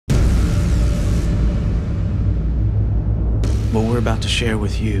What we're about to share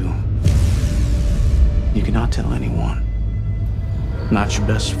with you, you cannot tell anyone. Not your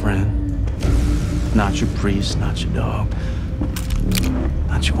best friend, not your priest, not your dog,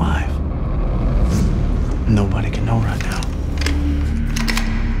 not your wife. Nobody can know right now.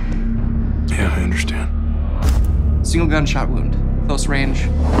 Yeah, I understand. Single gunshot wound, close range.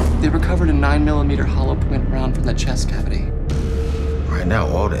 They recovered a 9mm hollow point round from the chest cavity. Right now,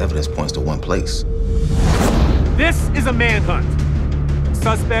 all the evidence points to one place. This is a manhunt.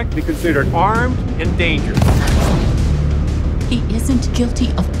 Suspect be considered armed and dangerous. He isn't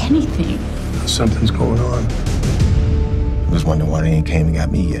guilty of anything. Something's going on. I was wondering why they ain't came and got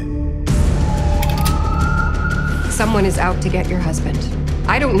me yet. Someone is out to get your husband.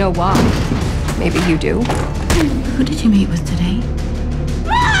 I don't know why. Maybe you do. Who did you meet with today?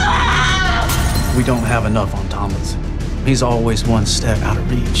 We don't have enough on Thomas. He's always one step out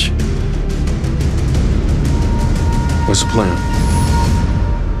of reach. What's the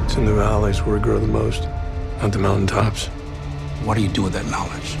plan? It's in the valleys where we grow the most, not the mountaintops. What do you do with that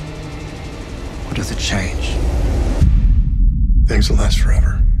knowledge? What does it change? Things will last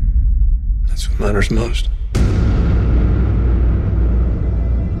forever. That's what matters most.